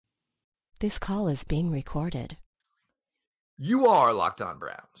This call is being recorded. You are Locked On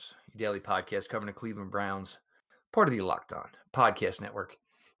Browns, your daily podcast covering the Cleveland Browns, part of the Locked On Podcast Network,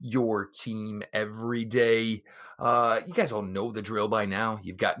 your team every day. You guys all know the drill by now.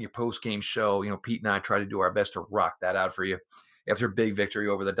 You've gotten your post-game show. Pete and I try to do our best to rock that out for you after a big victory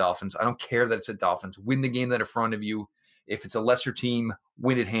over the Dolphins. I don't care that it's the Dolphins. Win the game that's in front of you. If it's a lesser team,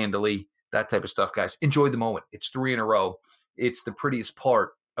 win it handily, that type of stuff, guys. Enjoy the moment. It's 3 in a row. It's the prettiest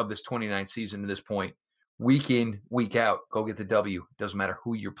part of this 29th season to this point. Week in, week out, go get the W. Doesn't matter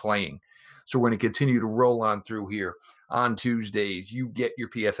who you're playing. So we're going to continue to roll on through here. On Tuesdays, you get your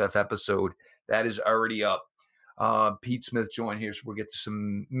PFF episode. That is already up. Pete Smith joined here, so we'll get to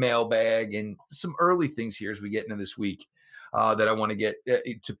some mailbag and some early things here as we get into this week that I want to get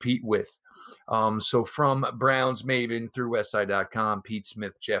to Pete with. So from Browns Maven through Westside.com, Pete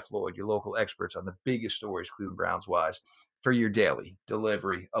Smith, Jeff Lloyd, your local experts on the biggest stories Cleveland Browns-wise for your daily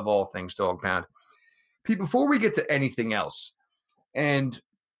delivery of all things Dog Pound. Pete, before we get to anything else, and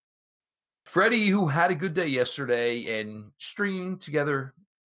Freddie, who had a good day yesterday and stringing together,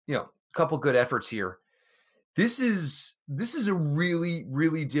 a couple good efforts here. This is a really,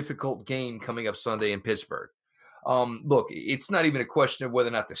 really difficult game coming up Sunday in Pittsburgh. Look, it's not even a question of whether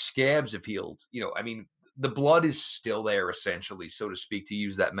or not the scabs have healed. The blood is still there, essentially, so to speak, to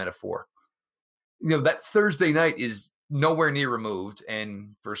use that metaphor. That Thursday night is nowhere near removed,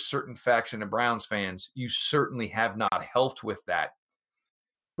 and for a certain faction of Browns fans, you certainly have not helped with that.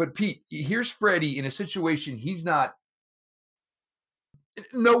 But Pete, here's Freddie in a situation he's not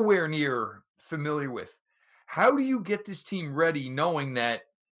nowhere near familiar with. How do you get this team ready knowing that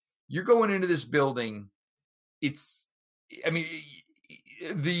you're going into this building? The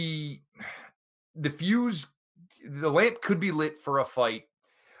fuse, the lamp could be lit for a fight.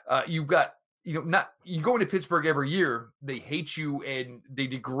 You've got, you go into Pittsburgh every year, they hate you and they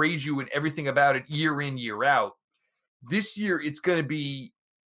degrade you and everything about it year in, year out. This year, it's going to be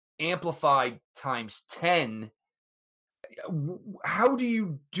amplified times 10. How do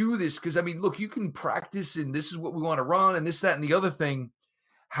you do this? Because, look, you can practice and this is what we want to run and this, that, and the other thing.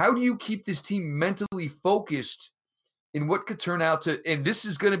 How do you keep this team mentally focused in what could turn out to, and this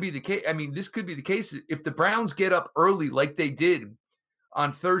is going to be the case. This could be the case if the Browns get up early like they did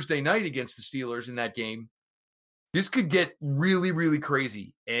on Thursday night against the Steelers in that game. This could get really, really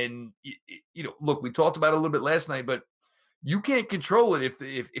crazy. And, look, we talked about it a little bit last night, but you can't control it.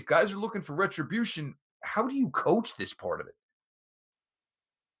 If guys are looking for retribution, how do you coach this part of it?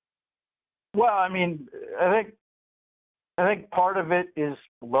 Well, I think part of it is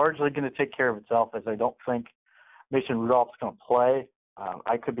largely going to take care of itself, as I don't think Mason Rudolph's going to play.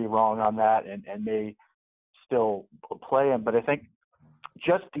 I could be wrong on that and may still play him, but I think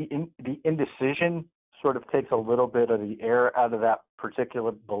just the indecision sort of takes a little bit of the air out of that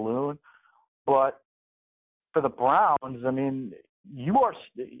particular balloon. But for the Browns, you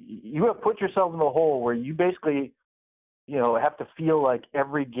have put yourself in the hole where you basically, have to feel like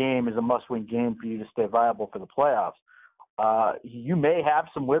every game is a must-win game for you to stay viable for the playoffs. You may have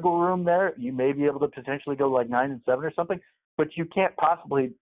some wiggle room there. You may be able to potentially go like 9-7 or something, but you can't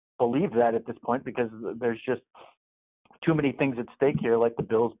possibly believe that at this point because there's just too many things at stake here, like the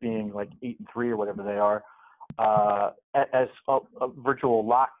Bills being like 8-3 or whatever they are, as a virtual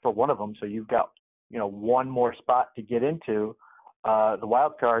lock for one of them. So you've got, one more spot to get into the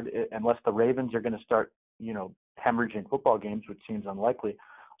wild card, unless the Ravens are going to start, hemorrhaging football games, which seems unlikely.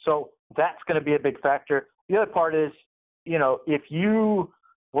 So that's going to be a big factor. The other part is, if you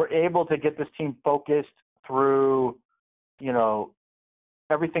were able to get this team focused through,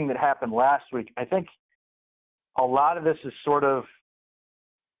 everything that happened last week, I think a lot of this is sort of,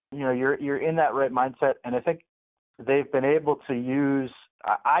 you're in that right mindset. And I think they've been able to use,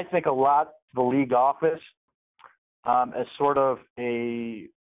 I think, a lot the league office as sort of a,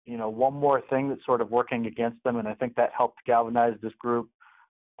 one more thing that's sort of working against them. And I think that helped galvanize this group.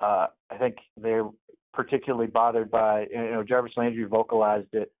 I think they're particularly bothered by, Jarvis Landry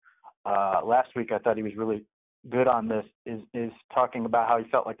vocalized it last week. I thought he was really good on this, is talking about how he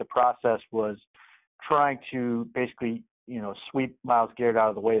felt like the process was trying to basically, sweep Myles Garrett out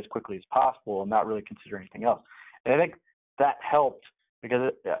of the way as quickly as possible and not really consider anything else. And I think that helped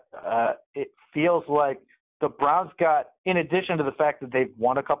because it feels like the Browns got, in addition to the fact that they've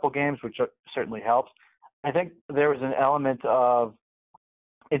won a couple games, which certainly helps, I think there was an element of,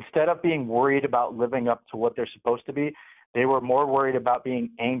 instead of being worried about living up to what they're supposed to be, they were more worried about being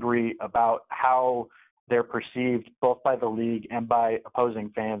angry about how they're perceived both by the league and by opposing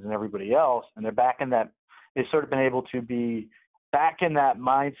fans and everybody else. And they're back in that, they've sort of been able to be back in that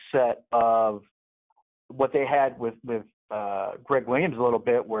mindset of what they had with Greg Williams a little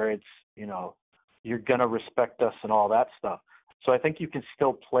bit, where it's, you're gonna respect us and all that stuff. So I think you can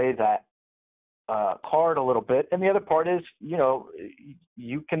still play that card a little bit. And the other part is,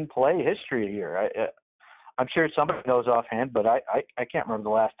 you can play history here. I'm sure somebody knows offhand, but I can't remember the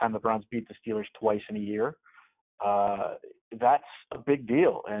last time the Browns beat the Steelers twice in a year. That's a big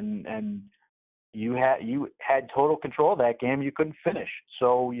deal, and you had total control of that game. You couldn't finish,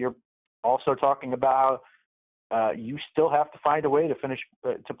 so you're also talking about you still have to find a way to finish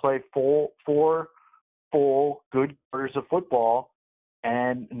to play four full good quarters of football,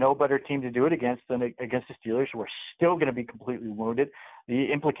 and no better team to do it against than against the Steelers, who are still going to be completely wounded.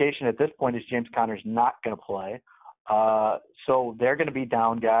 The implication at this point is James Conner's not going to play, so they're going to be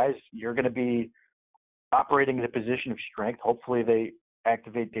down guys. You're going to be operating in a position of strength. Hopefully they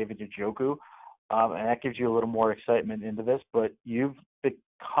activate David Njoku, and that gives you a little more excitement into this. But you've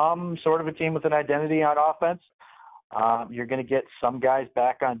become sort of a team with an identity on offense. You're going to get some guys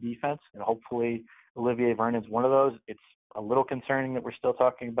back on defense, and hopefully Olivier Vernon's one of those. It's a little concerning that we're still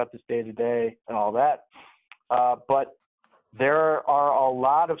talking about this day-to-day and all that. But there are a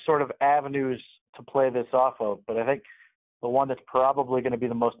lot of sort of avenues to play this off of. But I think the one that's probably going to be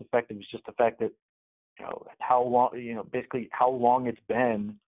the most effective is just the fact that, how long it's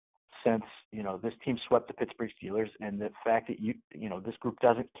been since, this team swept the Pittsburgh Steelers, and the fact that this group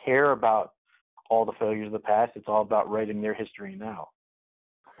doesn't care about all the failures of the past. It's all about writing their history now.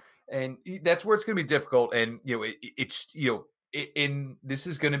 And that's where it's going to be difficult. And,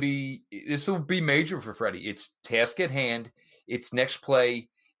 this will be major for Freddie. It's task at hand. It's next play.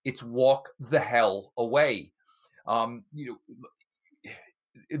 It's walk the hell away. The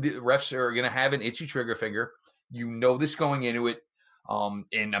refs are going to have an itchy trigger finger. This going into it. And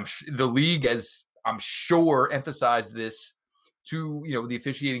the league, as I'm sure, emphasized this to, the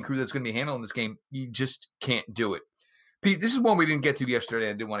officiating crew that's going to be handling this game. You just can't do it. Pete, this is one we didn't get to yesterday.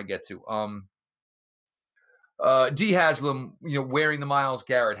 I didn't want to get to. D. Haslam, wearing the Myles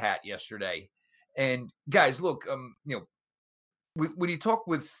Garrett hat yesterday. And guys, look, when you talk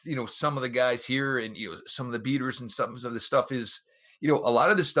with, some of the guys here and, some of the beaters and some of the stuff is, a lot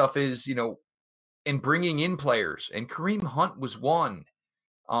of this stuff is, and bringing in players, and Kareem Hunt was one.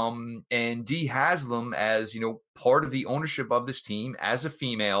 And Dee Haslam, as part of the ownership of this team as a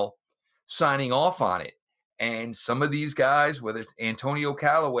female, signing off on it. And some of these guys, whether it's Antonio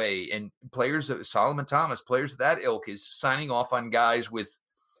Callaway and players of Solomon Thomas, players of that ilk, is signing off on guys with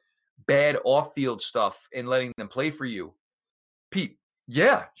bad off-field stuff and letting them play for you. Pete,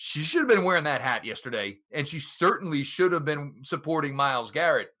 yeah, she should have been wearing that hat yesterday, and she certainly should have been supporting Myles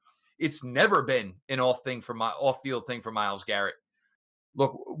Garrett. It's never been an off-field thing for Myles Garrett.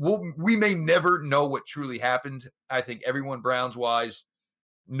 Look, we may never know what truly happened. I think everyone Browns-wise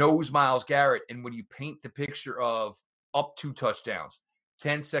knows Myles Garrett, and when you paint the picture of up 2 touchdowns,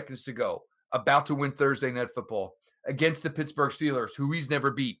 10 seconds to go, about to win Thursday Night Football against the Pittsburgh Steelers, who he's never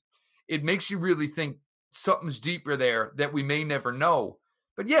beat, it makes you really think something's deeper there that we may never know.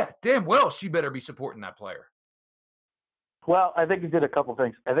 But yeah, damn well, she better be supporting that player. Well, I think it did a couple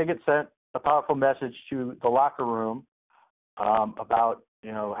things. I think it sent a powerful message to the locker room about,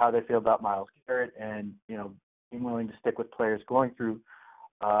 how they feel about Myles Garrett and, being willing to stick with players going through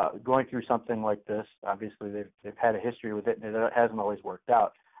something like this. Obviously, they've had a history with it, and it hasn't always worked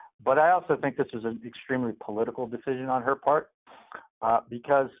out. But I also think this was an extremely political decision on her part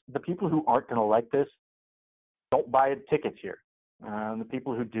because the people who aren't going to like this don't buy tickets here. The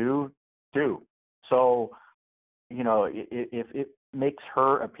people who do. So, if it makes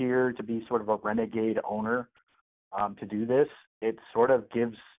her appear to be sort of a renegade owner to do this, it sort of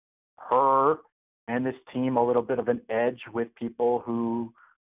gives her and this team a little bit of an edge with people who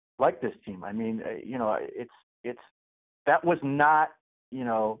like this team. I mean, it's that was not,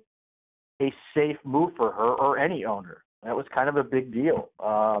 a safe move for her or any owner. That was kind of a big deal.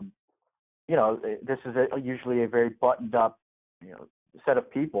 This is usually a very buttoned up, set of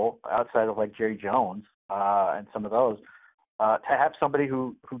people outside of like Jerry Jones and some of those. To have somebody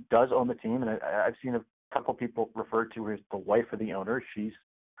who does own the team, and I've seen a couple people referred to her as the wife of the owner. She's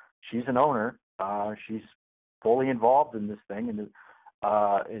an owner. She's fully involved in this thing and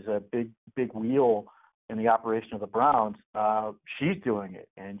is a big wheel in the operation of the Browns. She's doing it,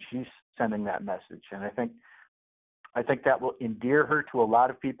 and she's sending that message. And I think that will endear her to a lot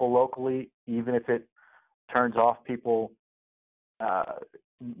of people locally, even if it turns off people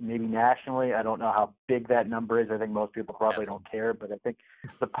maybe nationally. I don't know how big that number is. I think most people probably don't care, but I think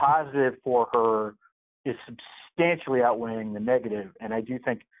the positive for her is substantially outweighing the negative. And I do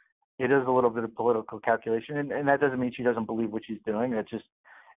think it is a little bit of political calculation, and that doesn't mean she doesn't believe what she's doing.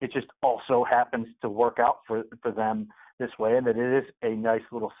 it just also happens to work out for them this way, and that it is a nice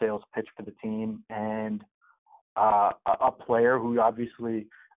little sales pitch for the team, and a player who obviously,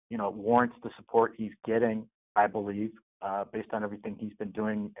 warrants the support he's getting, I believe, based on everything he's been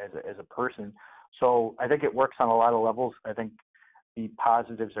doing as a person. So I think it works on a lot of levels. I think the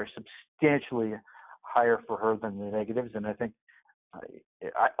positives are substantially higher for her than the negatives, and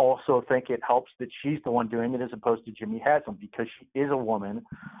I also think it helps that she's the one doing it as opposed to Jimmy Haslam, because she is a woman,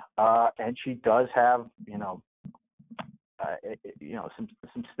 and she does have,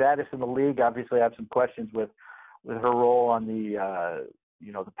 some status in the league. Obviously, I have some questions with her role on the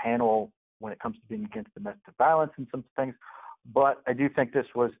the panel when it comes to being against domestic violence and some things. But I do think this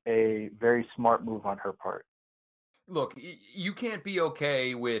was a very smart move on her part. Look, you can't be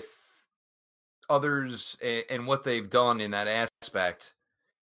okay with others and what they've done in that aspect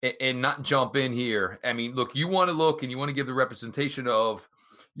and not jump in here. I mean, look, you want to look and you want to give the representation of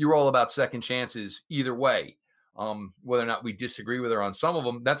you're all about second chances either way. Whether or not we disagree with her on some of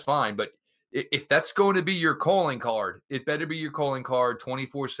them, that's fine. But if that's going to be your calling card, it better be your calling card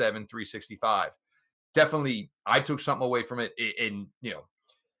 24/7, 365. Definitely, I took something away from it.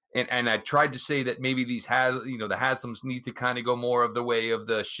 And I tried to say that maybe the Haslams need to kind of go more of the way of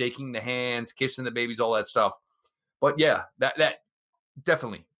the shaking the hands, kissing the babies, all that stuff. But yeah, that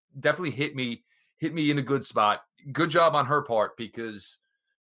definitely hit me in a good spot. Good job on her part, because,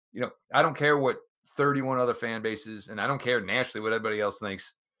 I don't care what 31 other fan bases, and I don't care nationally what everybody else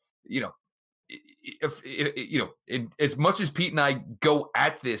thinks. If as much as Pete and I go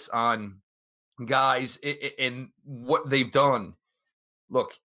at this on guys and what they've done,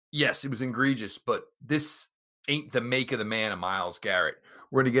 look, yes, it was egregious, but this ain't the make of the man of Myles Garrett.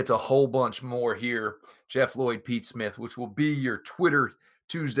 We're going to get to a whole bunch more here. Jeff Lloyd, Pete Smith, which will be your Twitter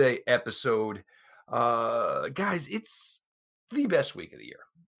Tuesday episode. Guys, it's the best week of the year.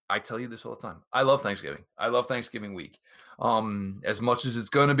 I tell you this all the time. I love Thanksgiving. I love Thanksgiving week. As much as it's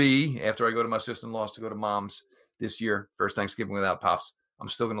going to be after I go to my sister-in-law's to go to mom's this year, first Thanksgiving without Pops, I'm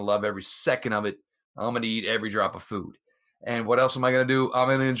still going to love every second of it. I'm going to eat every drop of food. And what else am I going to do? I'm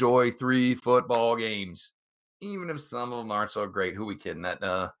going to enjoy 3 football games, even if some of them aren't so great. Who are we kidding?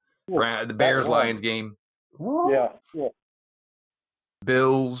 The Bears-Lions game. Yeah.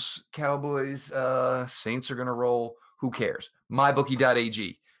 Bills, Cowboys, Saints are going to roll. Who cares?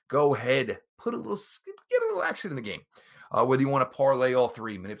 MyBookie.ag. Go ahead. Get a little action in the game. Whether you want to parlay all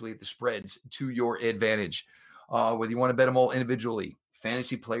 3, manipulate the spreads to your advantage. Whether you want to bet them all individually.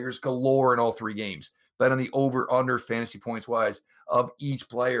 Fantasy players galore in all 3 games. Bet on the over-under fantasy points-wise of each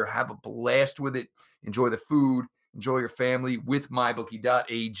player. Have a blast with it. Enjoy the food. Enjoy your family with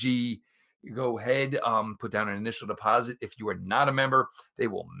MyBookie.ag. You go ahead, put down an initial deposit. If you are not a member, they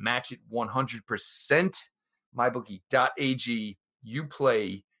will match it 100%. MyBookie.ag. You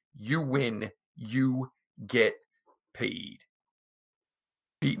play, you win, you get paid.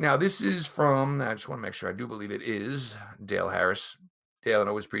 Pete, now this is from, I just want to make sure, I do believe it is Dale Harris. Dale, I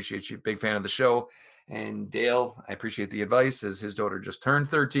always appreciate you. Big fan of the show. And Dale, I appreciate the advice, as his daughter just turned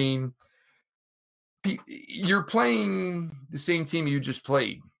 13. Pete, you're playing the same team you just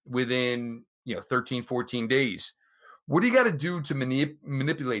played within 13, 14 days. What do you got to do to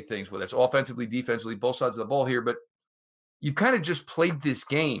manipulate things, whether it's offensively, defensively, both sides of the ball here? But you've kind of just played this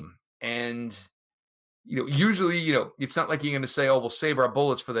game. And, usually, it's not like you're going to say, oh, we'll save our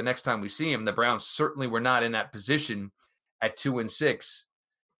bullets for the next time we see him. The Browns certainly were not in that position at 2-6.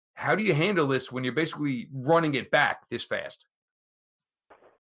 How do you handle this when you're basically running it back this fast?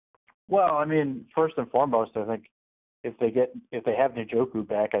 Well, I mean, first and foremost, I think if they have Njoku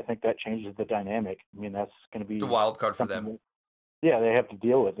back, I think that changes the dynamic. I mean, that's going to be the wild card for them. Yeah, they have to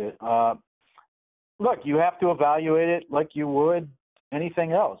deal with it. Look, you have to evaluate it like you would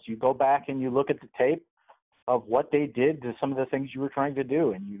anything else. You go back and you look at the tape of what they did to some of the things you were trying to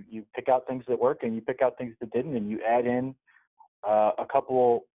do, and you pick out things that work and you pick out things that didn't, and you add in a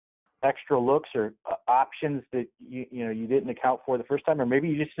couple extra looks or options that you didn't account for the first time, or maybe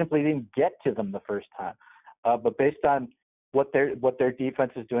you just simply didn't get to them the first time. But based on what their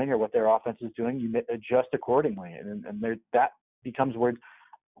defense is doing or what their offense is doing, you adjust accordingly, and that becomes where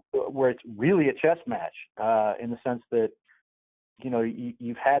it's really a chess match in the sense that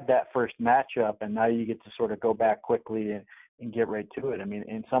you've had that first matchup, and now you get to sort of go back quickly and get right to it. I mean,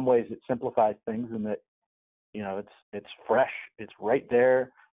 in some ways, it simplifies things in that it's fresh, it's right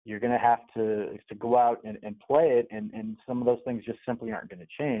there. You're going to have to go out and play it, and some of those things just simply aren't going to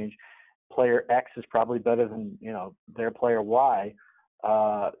change. Player X is probably better than their player Y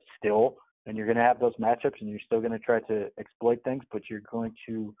still, and you're going to have those matchups, and you're still going to try to exploit things, but you're going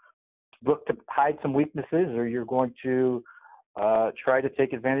to look to hide some weaknesses, or you're going to try to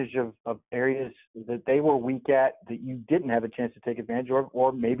take advantage of areas that they were weak at that you didn't have a chance to take advantage of,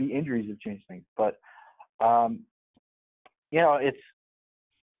 or maybe injuries have changed things. But,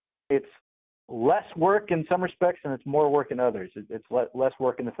 it's less work in some respects and it's more work in others. It's less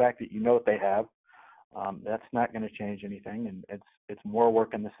work in the fact that you know what they have. That's not going to change anything. And it's more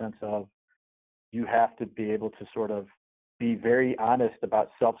work in the sense of you have to be able to sort of be very honest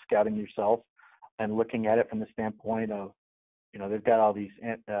about self-scouting yourself and looking at it from the standpoint of, they've got all these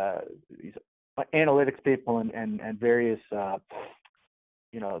analytics people and various, the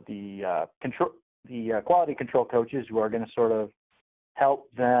quality control coaches who are going to sort of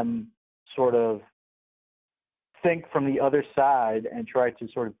help them sort of think from the other side and try to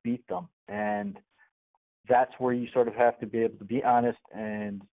sort of beat them. And that's where you sort of have to be able to be honest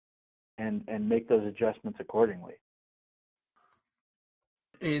and make those adjustments accordingly.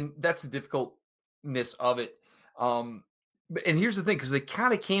 And that's the difficultness of it. And here's the thing, because they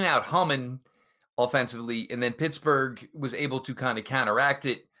kind of came out humming offensively, and then Pittsburgh was able to kind of counteract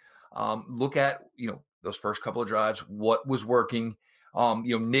it. Look at, those first couple of drives, what was working.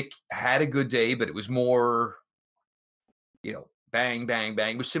 Nick had a good day, but it was more, bang, bang,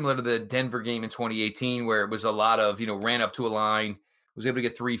 bang. It was similar to the Denver game in 2018, where it was a lot of, ran up to a line, was able to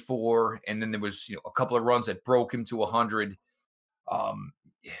get 3-4, and then there was, a couple of runs that broke him to 100.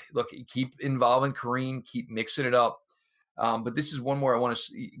 Look, keep involving Kareem, keep mixing it up. But this is one more I want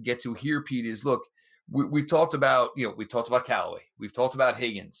to get to here, Pete, is look, we've talked about, we've talked about Callaway. We've talked about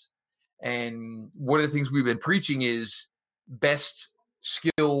Higgins. And one of the things we've been preaching is best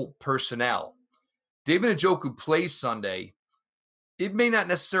skill personnel. David Njoku plays Sunday. It may not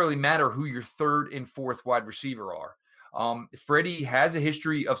necessarily matter who your third and fourth wide receiver are. Freddie has a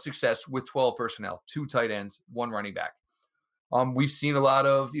history of success with 12 personnel, 2 tight ends, 1 running back. We've seen a lot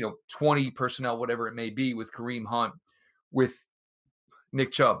of, 20 personnel, whatever it may be, with Kareem Hunt, with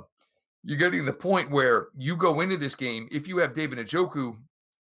Nick Chubb. You're getting to the point where you go into this game, if you have David Njoku,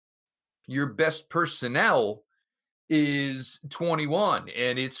 your best personnel is 21,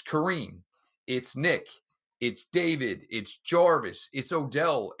 and it's Kareem, it's Nick, it's David, it's Jarvis, it's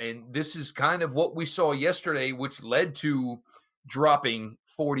Odell, and this is kind of what we saw yesterday, which led to dropping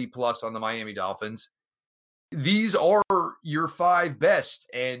 40-plus on the Miami Dolphins. These are your 5 best,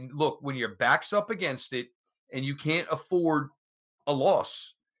 and look, when your back's up against it and you can't afford a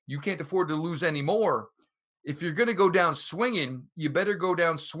loss, you can't afford to lose any more. If you're going to go down swinging, you better go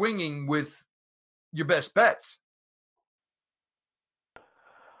down swinging with your best bets.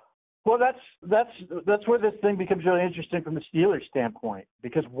 Well, that's where this thing becomes really interesting from the Steelers' standpoint,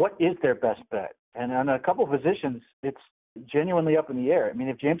 because what is their best bet? And on a couple of positions, it's genuinely up in the air. I mean,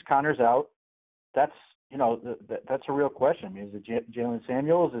 if James Conner's out, that's that's a real question. I mean, is it Jalen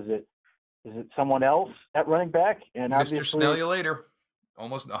Samuels? Is it someone else at running back? And Mr. Snell, you later.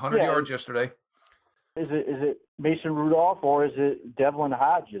 Almost 100 yards yesterday. Is it Mason Rudolph or is it Devlin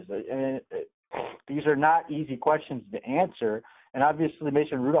Hodges? And these are not easy questions to answer. And obviously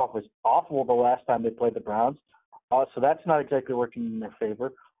Mason Rudolph was awful the last time they played the Browns. So that's not exactly working in their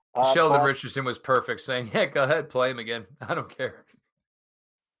favor. Sheldon Richardson was perfect, saying, "Yeah, go ahead, play him again. I don't care."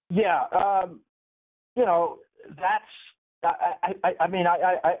 Yeah, that's.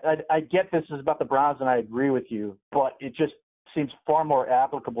 I get this is about the Browns, and I agree with you, but it just seems far more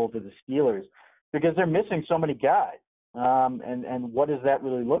applicable to the Steelers because they're missing so many guys. And what does that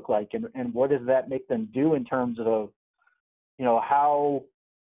really look like? And what does that make them do in terms of, how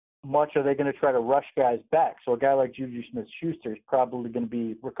much are they going to try to rush guys back? So a guy like Juju Smith-Schuster is probably going to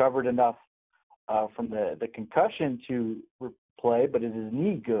be recovered enough from the concussion to play, but is his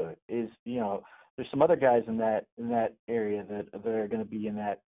knee good? There's some other guys in that area that are going to be in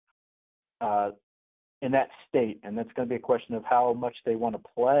that state, and that's going to be a question of how much they want to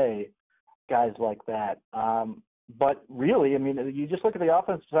play guys like that. But really, I mean, you just look at the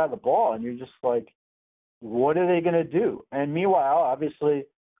offensive side of the ball, and you're just like, what are they going to do? And meanwhile, obviously,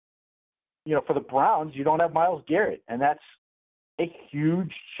 for the Browns, you don't have Myles Garrett, and that's a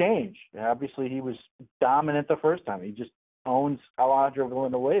huge change. And obviously, he was dominant the first time. He just owns Alejandro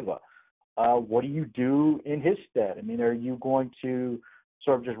Villanueva. What do you do in his stead? I mean, are you going to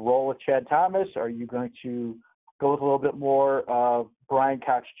sort of just roll with Chad Thomas? Are you going to go with a little bit more of Brian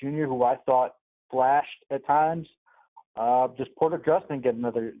Cox Jr., who I thought flashed at times? Just Porter Justin get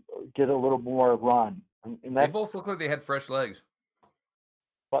a little more run. And they both look like they had fresh legs.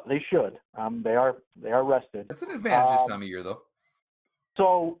 But they should. They are rested. That's an advantage this time of year, though.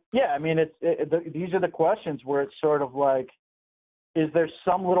 So yeah, I mean, these are the questions where it's sort of like, is there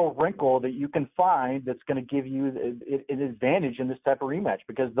some little wrinkle that you can find that's going to give you an advantage in this type of rematch?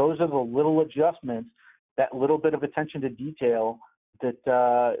 Because those are the little adjustments that little bit of attention to detail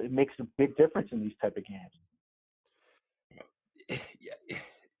that makes a big difference in these type of games.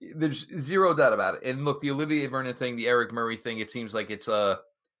 There's zero doubt about it. And look, the Olivier Vernon thing, the Eric Murray thing, it seems like it's a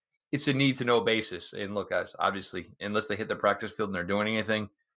need to know basis. And look, guys, obviously, unless they hit the practice field and they're doing anything,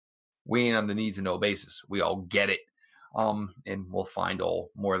 we ain't on the need to know basis. We all get it. And we'll find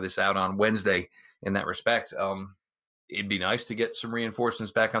all more of this out on Wednesday in that respect. It'd be nice to get some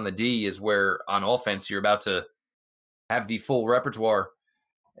reinforcements back on the D, is where on offense you're about to have the full repertoire.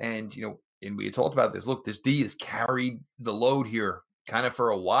 And, and we had talked about this. Look, this D has carried the load here kind of for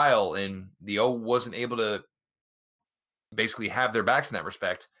a while, and the O wasn't able to basically have their backs in that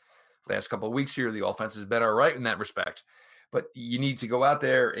respect. Last couple of weeks here, the offense has been all right in that respect. But you need to go out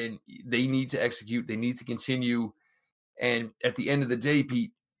there, and they need to execute. They need to continue. And at the end of the day,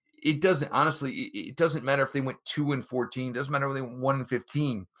 Pete, it doesn't matter if they went 2-14. It doesn't matter if they went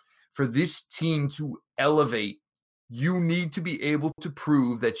 1-15. For this team to elevate, you need to be able to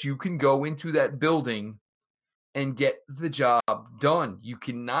prove that you can go into that building and get the job done. You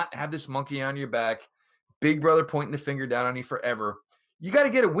cannot have this monkey on your back, big brother pointing the finger down on you forever. You got to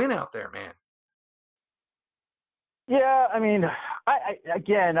get a win out there, man. Yeah, I mean,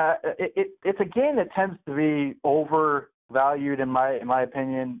 it's a game that tends to be overvalued in my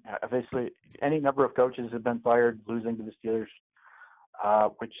opinion. Obviously, any number of coaches have been fired losing to the Steelers,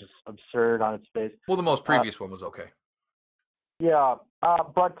 which is absurd on its face. Well, the most previous one was okay. Yeah,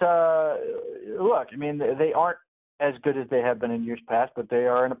 but look, I mean, they aren't as good as they have been in years past, but they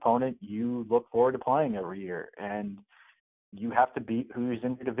are an opponent you look forward to playing every year, and you have to beat who's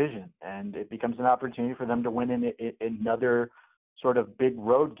in your division, and it becomes an opportunity for them to win in another sort of big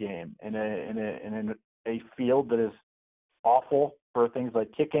road game in a field that is awful for things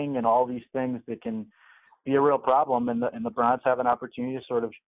like kicking and all these things that can be a real problem, and the Browns have an opportunity to sort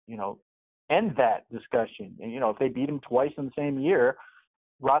of, end that discussion. And, if they beat them twice in the same year,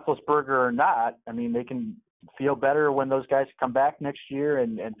 Roethlisberger or not, I mean, they can feel better when those guys come back next year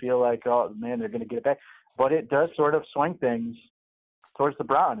and feel like, oh, man, they're going to get it back. But it does sort of swing things towards the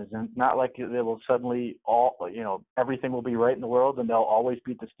Browns. And it's not like they will suddenly everything will be right in the world and they'll always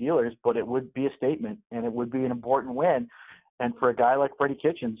beat the Steelers, but it would be a statement and it would be an important win. And for a guy like Freddie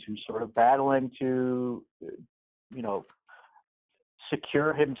Kitchens, who's sort of battling to,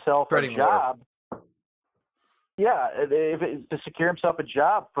 secure himself a job. Yeah, to secure himself a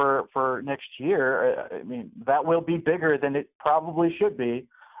job for next year, I mean, that will be bigger than it probably should be.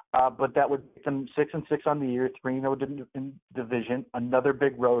 But that would make them 6-6 on the year, 3-0 in division, another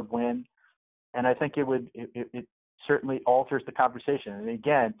big road win, and I think it certainly alters the conversation. And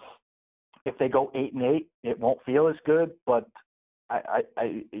again, if they go 8-8, it won't feel as good, but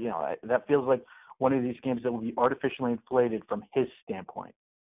that feels like one of these games that will be artificially inflated from his standpoint.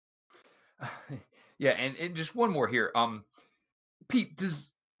 Yeah, and just one more here. Pete,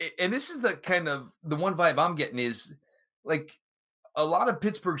 and this is the kind of the one vibe I'm getting is like a lot of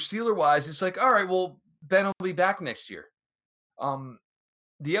Pittsburgh Steeler wise, it's like, all right, well, Ben will be back next year.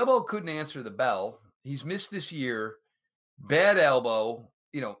 The elbow couldn't answer the bell. He's missed this year. Bad elbow,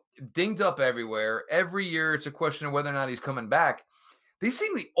 dinged up everywhere. Every year it's a question of whether or not he's coming back. They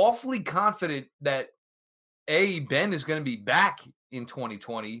seem awfully confident that A, Ben is going to be back in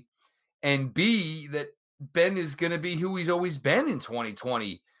 2020, and B, that Ben is going to be who he's always been in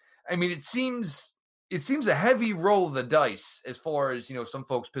 2020. I mean, it seems a heavy roll of the dice as far as, some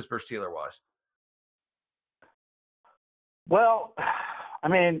folks Pittsburgh Steeler wise. Well, I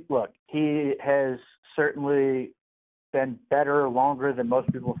mean, look, he has certainly been better longer than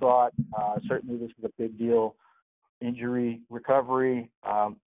most people thought. Certainly this is a big deal, injury recovery.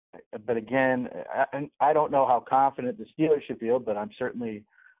 But again, I don't know how confident the Steelers should feel, but I'm certainly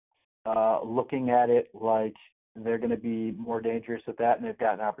looking at it like they're going to be more dangerous at that, and they've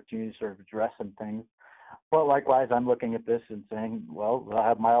got an opportunity to sort of address some things. But likewise, I'm looking at this and saying, well, they'll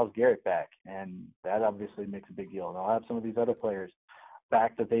have Myles Garrett back, and that obviously makes a big deal. They'll have some of these other players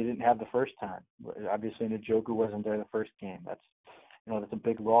back that they didn't have the first time. Obviously, Njoku wasn't there the first game. That's a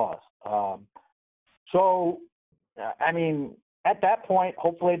big loss. So, I mean, at that point,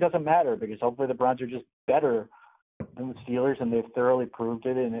 hopefully it doesn't matter because hopefully the Browns are just better than the Steelers, and they've thoroughly proved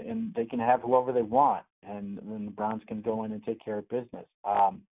it, and they can have whoever they want, and then the Browns can go in and take care of business.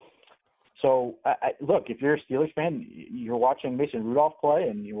 So, look, if you're a Steelers fan, you're watching Mason Rudolph play,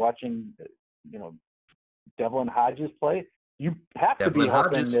 and you're watching, Devlin Hodges play. You have to be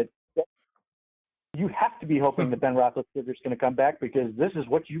hoping that Ben Roethlisberger is going to come back because this is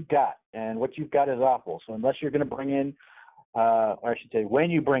what you've got, and what you've got is awful. So unless you're going to bring in, or I should say, when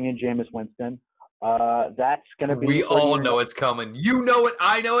you bring in Jameis Winston, that's going to be. We all know it's coming. You know it.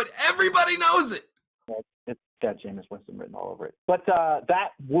 I know it. Everybody knows it. got Jameis Winston written all over it. But that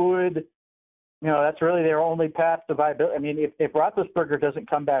would, that's really their only path to viability. I mean, if Roethlisberger doesn't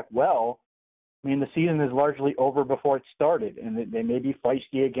come back well, I mean, the season is largely over before it started, and they may be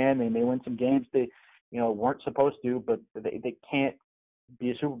feisty again. They may win some games they, weren't supposed to, but they can't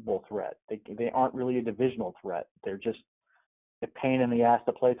be a Super Bowl threat. They aren't really a divisional threat. They're just a pain in the ass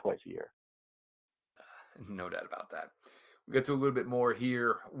to play twice a year. No doubt about that. We'll get to a little bit more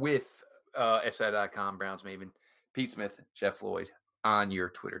here with SI.com, Browns Maven, Pete Smith, Jeff Floyd on your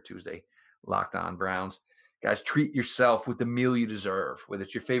Twitter Tuesday, Locked On Browns. Guys, treat yourself with the meal you deserve, whether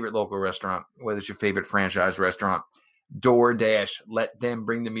it's your favorite local restaurant, whether it's your favorite franchise restaurant, DoorDash, let them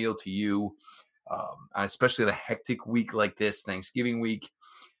bring the meal to you, especially in a hectic week like this, Thanksgiving week.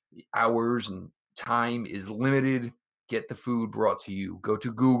 The hours and time is limited. Get the food brought to you. Go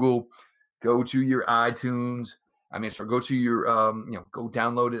to Google, go to your iTunes. Go to your, go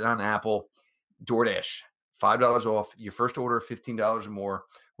download it on Apple. DoorDash, $5 off your first order of $15 or more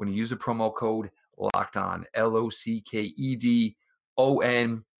when you use the promo code Locked On, LOCKEDON,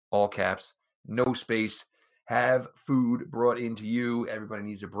 all caps, no space. Have food brought into you. Everybody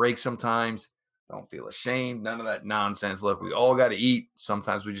needs a break sometimes. Don't feel ashamed. None of that nonsense. Look, we all got to eat.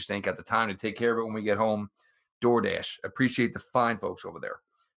 Sometimes we just ain't got the time to take care of it when we get home. DoorDash, appreciate the fine folks over there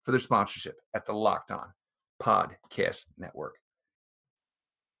for their sponsorship at the Locked On Podcast Network.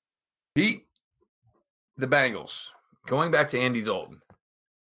 Pete, the Bengals, going back to Andy Dalton.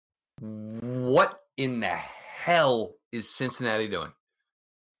 What in the hell is Cincinnati doing?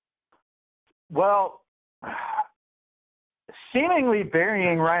 Well, seemingly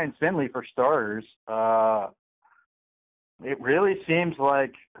burying Ryan Finley for starters. It really seems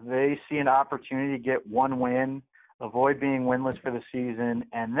like they see an opportunity to get one win, avoid being winless for the season,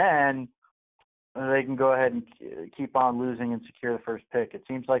 and then they can go ahead and keep on losing and secure the first pick. It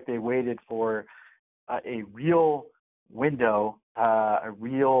seems like they waited for a real window, a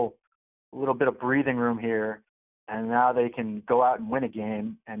real little bit of breathing room here, and now they can go out and win a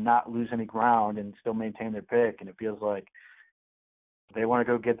game and not lose any ground and still maintain their pick. And it feels like they want to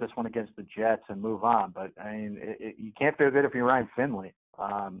go get this one against the Jets and move on. But, I mean, you can't feel good if you're Ryan Finley.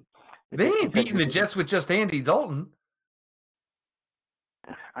 They ain't beating the Jets with just Andy Dalton.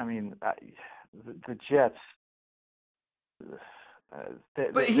 I mean, the Jets.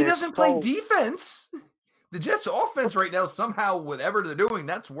 But he doesn't play defense. The Jets' offense right now, somehow, whatever they're doing,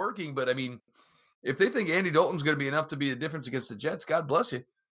 that's working. But, I mean, if they think Andy Dalton's going to be enough to be a difference against the Jets, God bless you.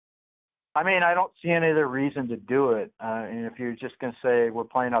 I mean, I don't see any other reason to do it. And if you're just going to say we're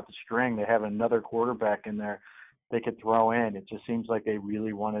playing out the string, they have another quarterback in there they could throw in. It just seems like they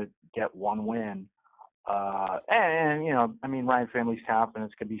really want to get one win. And Ryan Finley's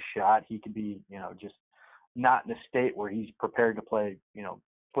confidence could be shot. He could be, just not in a state where he's prepared to play,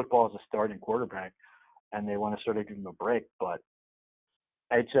 football as a starting quarterback, and they want to sort of give him a break. But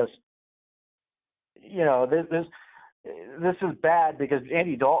it's just, this is bad because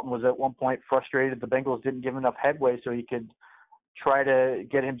Andy Dalton was at one point frustrated the Bengals didn't give enough headway so he could try to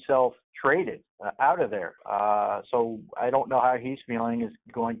get himself traded out of there. So I don't know how he's feeling is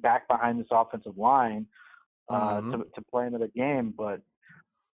going back behind this offensive line to play another game, but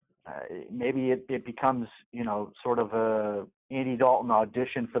maybe it becomes, sort of a Andy Dalton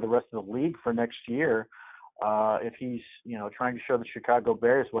audition for the rest of the league for next year. If he's, trying to show the Chicago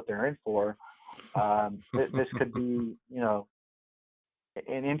Bears what they're in for. This could be,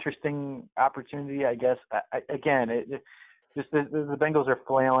 an interesting opportunity, I guess. The Bengals are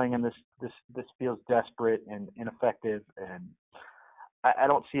flailing, and this feels desperate and ineffective, and I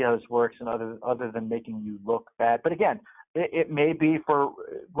don't see how this works, and other than making you look bad. But again, it may be for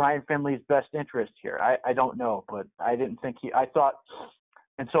Ryan Finley's best interest here. I don't know, but I didn't think I thought,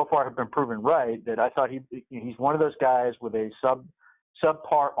 and so far have been proven right, that I thought he's one of those guys with a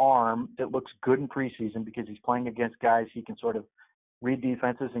subpar arm that looks good in preseason because he's playing against guys he can sort of read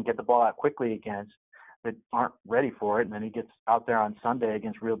defenses and get the ball out quickly against that aren't ready for it. And then he gets out there on Sunday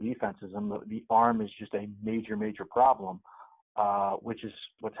against real defenses, and the arm is just a major, major problem, which is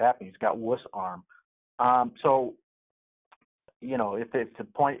what's happening. He's got wuss arm. So, if the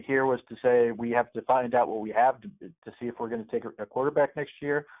point here was to say we have to find out what we have to see if we're going to take a quarterback next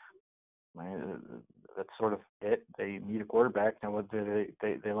year, that's sort of it. They need a quarterback. Now, whether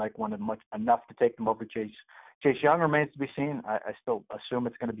they like one enough to take them over Chase Young remains to be seen. I still assume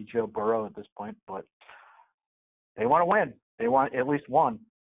it's going to be Joe Burrow at this point, but they want to win. They want at least one.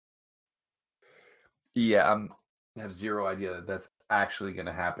 Yeah, I have zero idea that that's actually going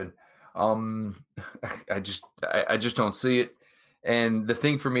to happen. I just don't see it. And the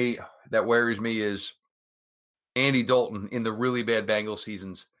thing for me that worries me is Andy Dalton in the really bad Bengals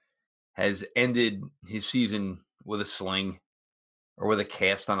seasons has ended his season with a sling or with a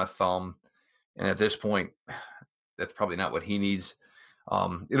cast on a thumb. And at this point, that's probably not what he needs.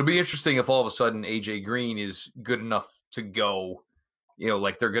 It'll be interesting if all of a sudden AJ Green is good enough to go,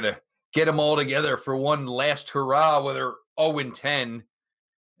 like they're going to get them all together for one last hurrah where they're 0-10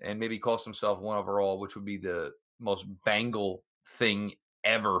 and maybe cost himself 1 overall, which would be the most Bengal thing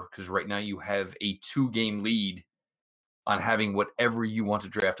ever, because right now you have a 2-game lead on having whatever you want to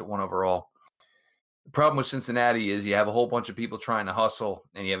draft at 1 overall. The problem with Cincinnati is you have a whole bunch of people trying to hustle,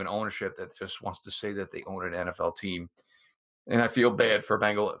 and you have an ownership that just wants to say that they own an NFL team. And I feel bad for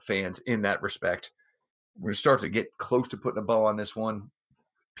Bengal fans in that respect. We're going to start to get close to putting a bow on this one.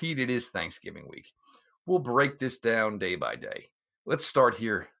 Pete, it is Thanksgiving week. We'll break this down day by day. Let's start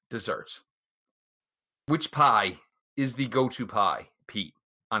here. Desserts. Which pie is the go-to pie, Pete,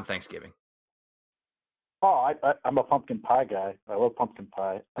 on Thanksgiving? Oh, I'm a pumpkin pie guy. I love pumpkin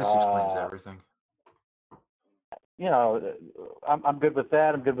pie. This explains everything. I'm good with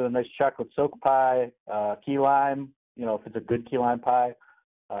that. I'm good with a nice chocolate silk pie, key lime. If it's a good key lime pie,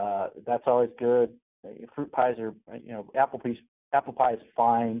 that's always good. Fruit pies are, apple pie is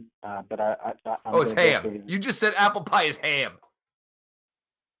fine, but I'm it's ham. You just said apple pie is ham.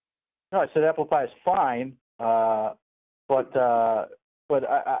 No, I said apple pie is fine, but I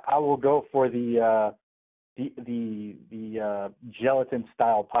will go for the gelatin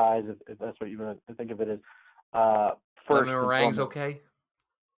style pies, if that's what you want to think of it as. First, lemon meringue's okay.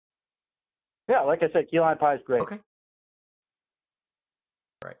 Yeah, like I said, key lime pie is great. Okay.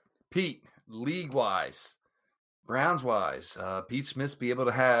 Right, Pete. League wise, Browns wise, Pete Smith be able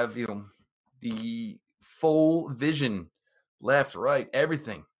to have the full vision, left, right,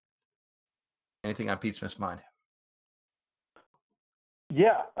 everything. Anything on Pete Smith's mind?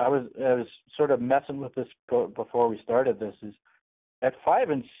 Yeah, I was sort of messing with this before we started. This is at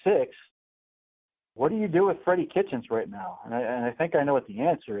 5-6. What do you do with Freddie Kitchens right now? And I think I know what the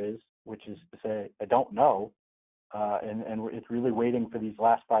answer is, which is to say I don't know, and it's really waiting for these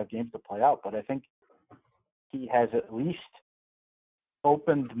last 5 games to play out. But I think he has at least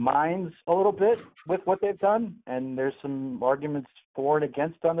opened minds a little bit with what they've done, and there's some arguments for and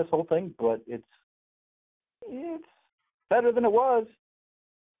against on this whole thing, but it's better than it was.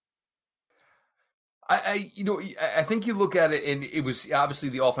 I think you look at it, and it was obviously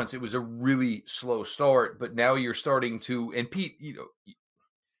the offense. It was a really slow start, but now you're starting to. And Pete,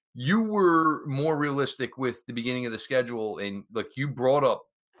 you were more realistic with the beginning of the schedule, and look, you brought up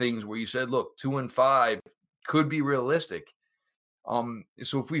things where you said, "Look, 2-5 could be realistic."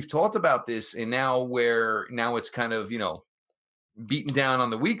 So if we've talked about this, and now it's kind of beaten down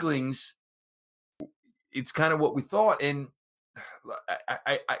on the weaklings, it's kind of what we thought. And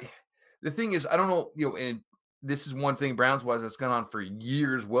the thing is, I don't know, and this is one thing Browns-wise that's gone on for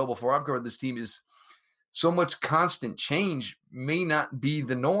years, well before I've covered this team, is so much constant change may not be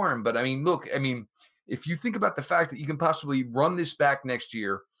the norm. But, if you think about the fact that you can possibly run this back next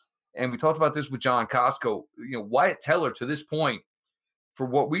year, and we talked about this with John Costco, Wyatt Teller, to this point, for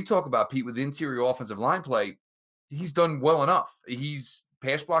what we talk about, Pete, with interior offensive line play, he's done well enough. He's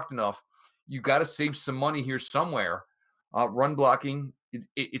pass blocked enough. You got to save some money here somewhere. Run blocking,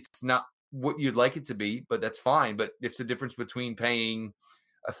 it's not what you'd like it to be, but that's fine. But it's the difference between paying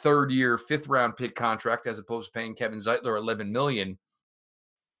a 3rd-year, 5th-round pick contract as opposed to paying Kevin Zeitler $11 million.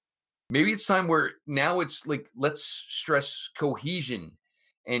 Maybe it's time where now it's like, let's stress cohesion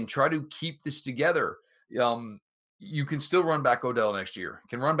and try to keep this together. You can still run back Odell next year. You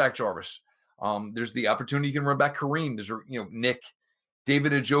can run back Jarvis. There's the opportunity you can run back Kareem. There's Nick,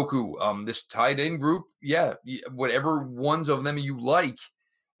 David Njoku, this tight end group. Yeah, whatever ones of them you like,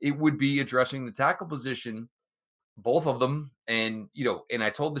 it would be addressing the tackle position, both of them. And and I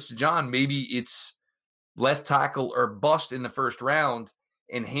told this to John, maybe it's left tackle or bust in the 1st round,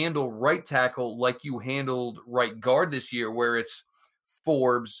 and handle right tackle like you handled right guard this year, where it's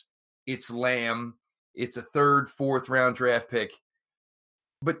Forbes, it's Lamb, it's a 3rd, 4th round draft pick.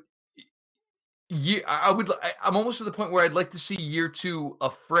 But yeah, I'm almost to the point where I'd like to see year 2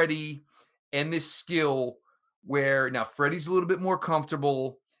 of Freddie and this skill, where now Freddie's a little bit more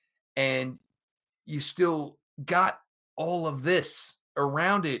comfortable, and you still got all of this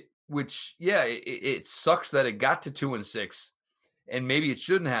around it, which, yeah, it sucks that it got to 2-6, and maybe it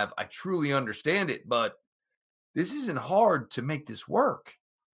shouldn't have. I truly understand it, but this isn't hard to make this work.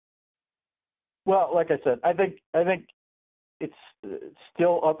 Well, like I said, I think it's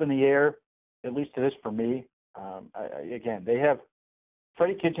still up in the air, at least it is for me. Again, they have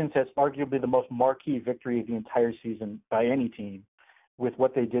Freddie Kitchens has arguably the most marquee victory of the entire season by any team with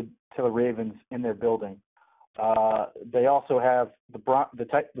what they did to the Ravens in their building. They also have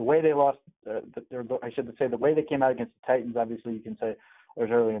the way they lost. I should say the way they came out against the Titans. Obviously, you can say it was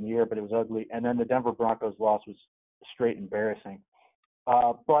early in the year, but it was ugly. And then the Denver Broncos loss was straight embarrassing.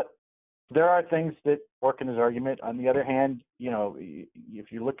 But there are things that work in his argument. On the other hand,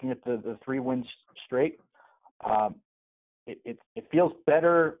 if you're looking at the 3 wins straight, it feels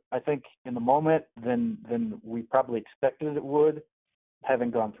better, I think, in the moment than we probably expected it would,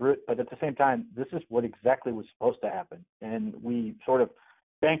 having gone through it. But at the same time, this is what exactly was supposed to happen. And we sort of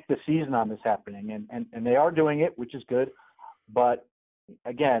banked the season on this happening. And they are doing it, which is good. But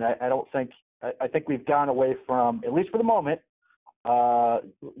again, I think we've gone away from, at least for the moment,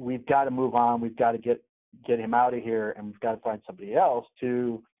 we've got to move on. We've got to get him out of here, and we've got to find somebody else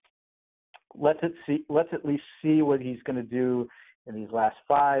to let's at least see what he's going to do in these last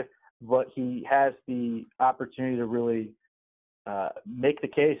 5. But he has the opportunity to really make the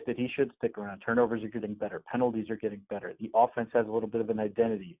case that he should stick around. Turnovers are getting better. Penalties are getting better. The offense has a little bit of an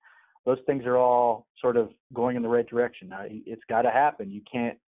identity. Those things are all sort of going in the right direction. Now, it's got to happen. You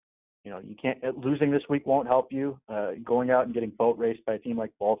can't losing this week won't help you. Going out and getting boat raced by a team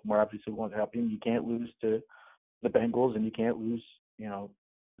like Baltimore obviously won't help you. You can't lose to the Bengals, and you can't lose,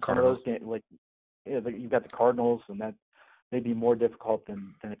 some of those games. Like, you've got the Cardinals, and that may be more difficult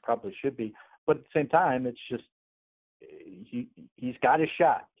than it probably should be. But at the same time, it's just he's got his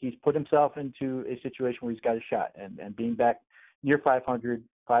shot. He's put himself into a situation where he's got a shot, and being back near 500,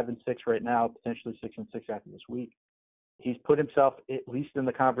 5-6 right now, potentially 6-6 after this week. He's put himself at least in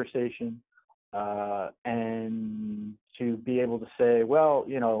the conversation, and to be able to say, well,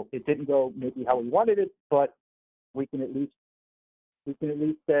 it didn't go maybe how we wanted it, but we can at least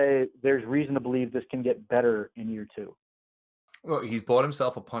say there's reason to believe this can get better in year 2. Well, he's bought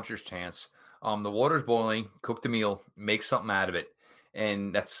himself a puncher's chance. The water's boiling, cook the meal, make something out of it.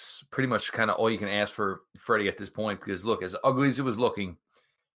 And that's pretty much kind of all you can ask for Freddie at this point, because look, as ugly as it was looking,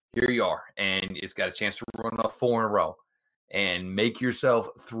 here you are. And it's got a chance to run off 4 in a row and make yourself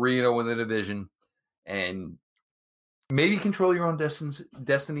 3-0 in the division and maybe control your own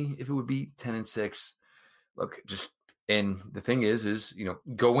destiny if it would be 10-6. Look, and the thing is,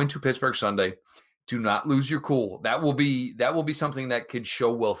 go into Pittsburgh Sunday. Do not lose your cool. That will be something that could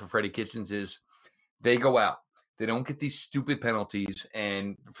show well for Freddie Kitchens is they go out. They don't get these stupid penalties.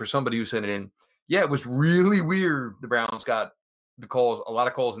 And for somebody who sent it in, yeah, it was really weird. The Browns got a lot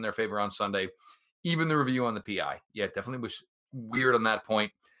of calls in their favor on Sunday. Even the review on the PI. Yeah, it definitely was weird on that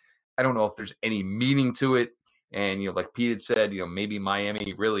point. I don't know if there's any meaning to it. And, like Pete had said, maybe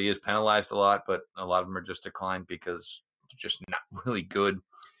Miami really is penalized a lot, but a lot of them are just declined because they're just not really good.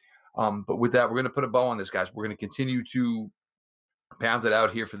 But with that, we're going to put a bow on this, guys. We're going to continue to pound it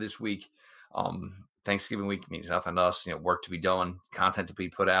out here for this week. Thanksgiving week means nothing to us. Work to be done, content to be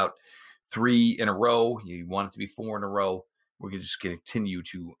put out. 3 in a row. You want it to be 4 in a row. We're going to just continue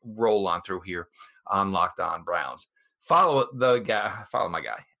to roll on through here on Locked On Browns. Follow my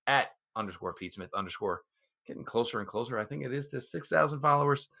guy at _Pete Smith _ getting closer and closer. I think it is to 6,000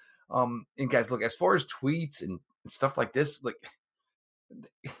 followers. And guys, look, as far as tweets and stuff like this, like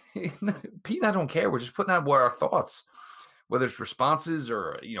Pete and I don't care. We're just putting out what our thoughts, whether it's responses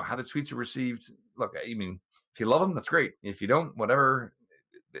or, how the tweets are received. Look, I mean, if you love them, that's great. If you don't, whatever,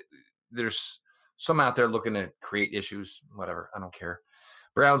 there's some out there looking to create issues, whatever. I don't care.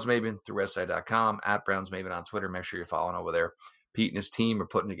 Browns Maven through SI.com, at Browns Maven on Twitter. Make sure you're following over there. Pete and his team are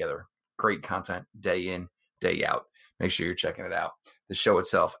putting together great content day in, day out. Make sure you're checking it out. The show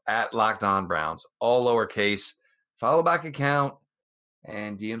itself at Locked On Browns, all lowercase. Follow back account,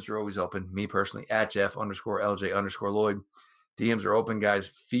 and DMs are always open. Me personally, at Jeff _LJ _Lloyd. DMs are open, guys.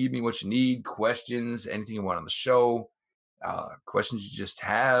 Feed me what you need, questions, anything you want on the show, questions you just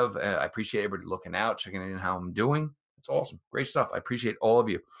have. I appreciate everybody looking out, checking in how I'm doing. It's awesome. Great stuff. I appreciate all of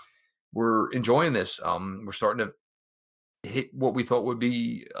you. We're enjoying this. We're starting to hit what we thought would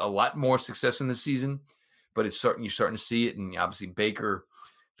be a lot more success in the season, but you're starting to see it. And obviously Baker,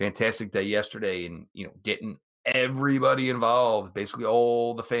 fantastic day yesterday, and getting everybody involved, basically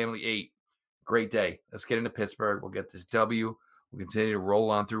all the family ate. Great day. Let's get into Pittsburgh. We'll get this W. We'll continue to roll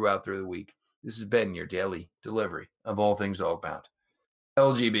on through the week. This has been your daily delivery of all things Dogbound.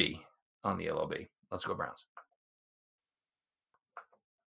 LGB on the LOB. Let's go Browns.